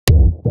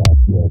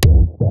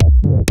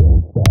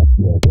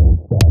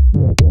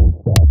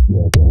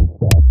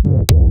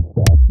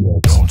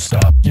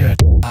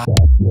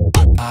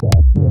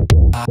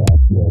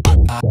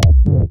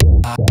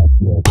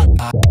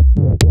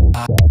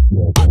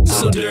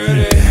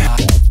dirty.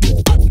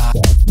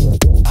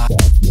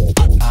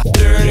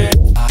 Dirty.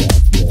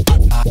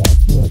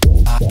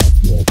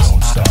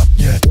 Don't stop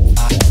yet.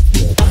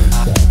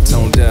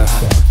 Tonedeff.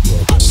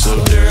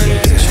 So dirty.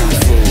 True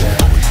fool.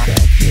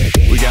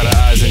 We got our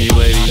eyes on you,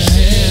 ladies.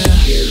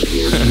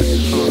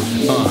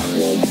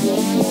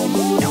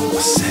 Yo,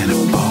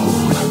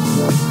 Centerfold.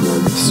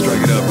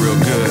 Strike it up real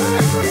good.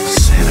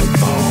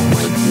 Centerfold.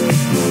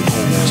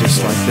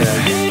 Just like that.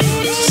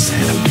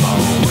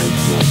 Centerfold.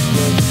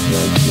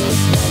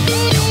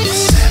 Yo,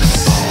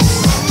 Centerfold.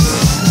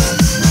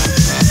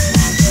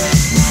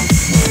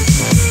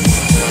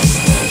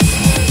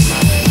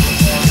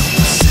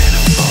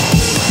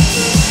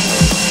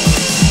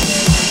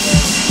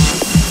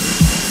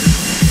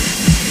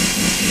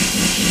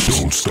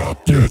 Don't stop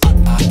yet.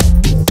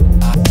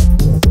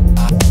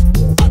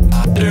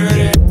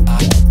 Dirty.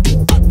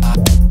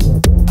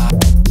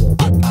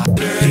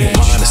 Dirty.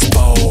 Honest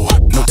foe.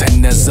 No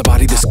tenderness, a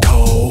body this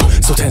cold.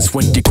 So tense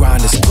when your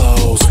grind is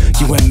closed.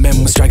 You and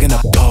men was striking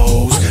a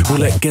pose.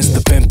 Roulette against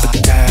the Femme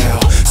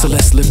Fatale. So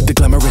let's live the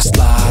glamorous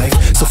life.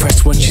 So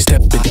fresh when she's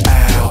stepping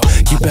out.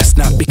 You best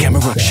not be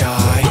camera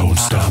shy. Don't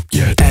stop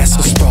yet. Ass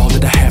so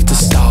sprawled, I have to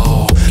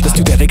stall. Let's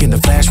do that again, the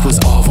flash was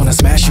off. When I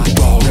smash you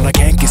raw, and I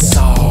can't get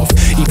soft.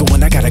 Even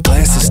when I got a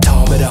glass this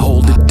tall, better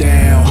hold it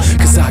down.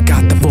 Cause I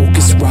got the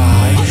focus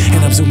right.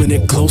 And I'm zooming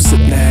in closer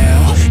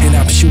now. And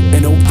I'm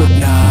shooting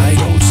overnight.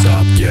 Don't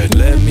stop yet.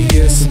 Let me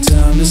get some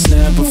time to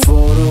snap a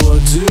photo or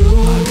two.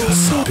 I got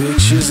some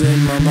pictures in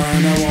my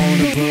mind, I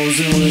wanna pose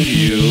it with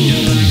you.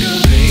 You're like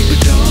a paper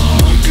doll,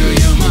 girl,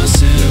 you're my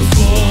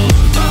centerfold.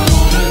 I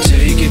wanna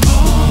take it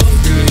off,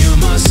 girl, you're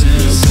my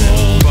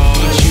centerfold.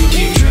 But you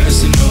keep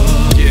dressing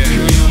up,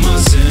 girl, you're my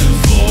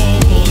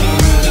centerfold.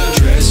 I'd rather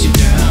dress you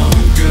down,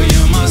 girl,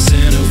 you're my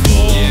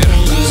centerfold.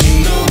 Cause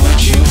you know what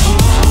you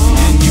are,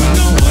 and you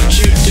know what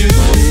you do.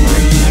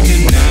 Girl, I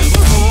can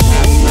never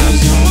hold, cause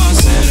you're my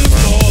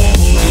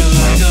centerfold. You're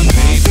like a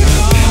paper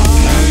doll,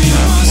 girl,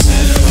 you're my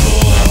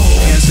centerfold.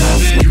 Can't stop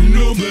it. You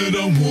know that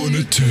I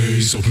wanna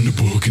taste. Open the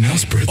book and I'll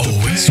spread the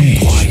page. So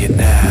quiet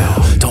now,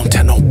 don't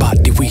tell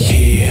nobody we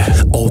here.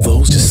 All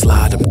those just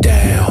slide them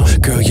down.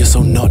 Girl, you're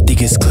so naughty,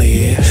 it's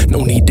clear.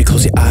 No need to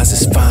close your eyes,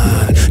 it's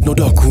fine. No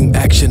dark room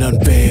action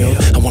unveiled.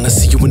 I wanna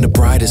see you in the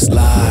brightest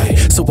light,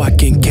 so I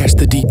can catch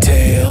the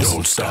details.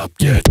 Don't stop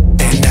yet.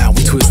 And now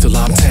we twist till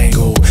I'm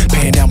tangled.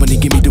 Pan down when you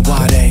give me the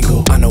wide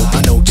angle. I know,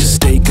 just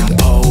stay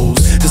composed.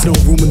 There's no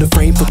room in the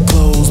frame for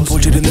clothes.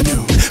 Portrait in the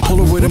nude,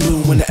 Polaroid and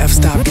blue. When the F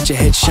stop, get your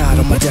head shot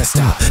on my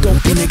desktop.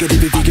 Don't be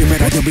negative if you get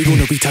red, then we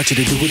gonna retouch it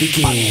and do it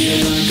again.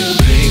 You're like a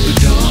paper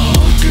doll,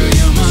 girl,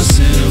 you're my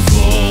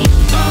centerfold.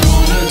 I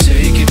wanna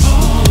take it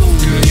off,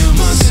 girl, you're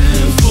my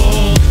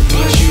centerfold.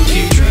 But you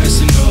keep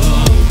dressing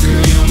up,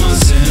 girl, you're my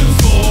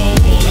centerfold.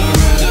 I'd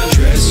rather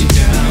dress you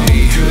down,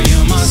 girl,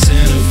 you're my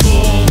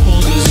centerfold.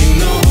 Cause you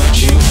know what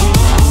you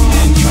are,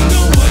 and you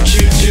know what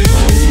you do.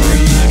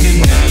 Girl, I can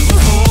never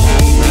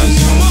hold, cause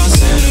you're my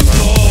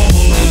centerfold.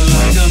 You're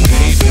like a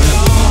paper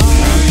doll,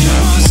 girl,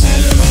 you're my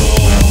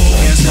centerfold.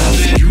 Can't stop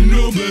it. You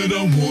know that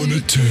I wanna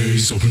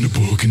taste. Open the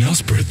book and I'll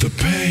spread the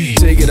page.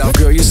 Take it out,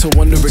 girl, you're so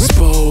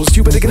underexposed.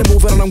 You better get a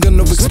move out, I'm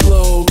gonna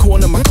explode.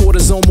 Corner my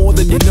cortisone more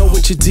than you know.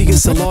 What you dig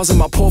is the laws in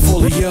my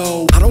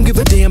portfolio. I don't give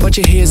a damn about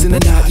your hairs in the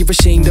knot. You're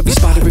ashamed of your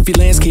spot if your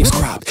landscape's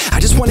cropped. I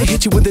just wanna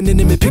hit you with an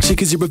intimate picture,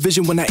 cause you're a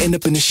vision when I end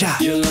up in the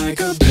shot. You're like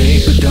a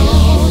paper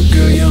doll,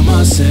 girl, you're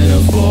my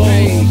centerfold.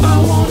 I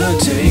wanna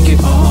take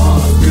it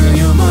off, girl,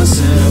 you're my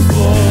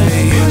centerfold.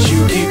 But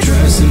you keep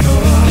dressing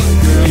up,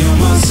 girl, you're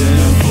my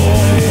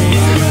centerfold.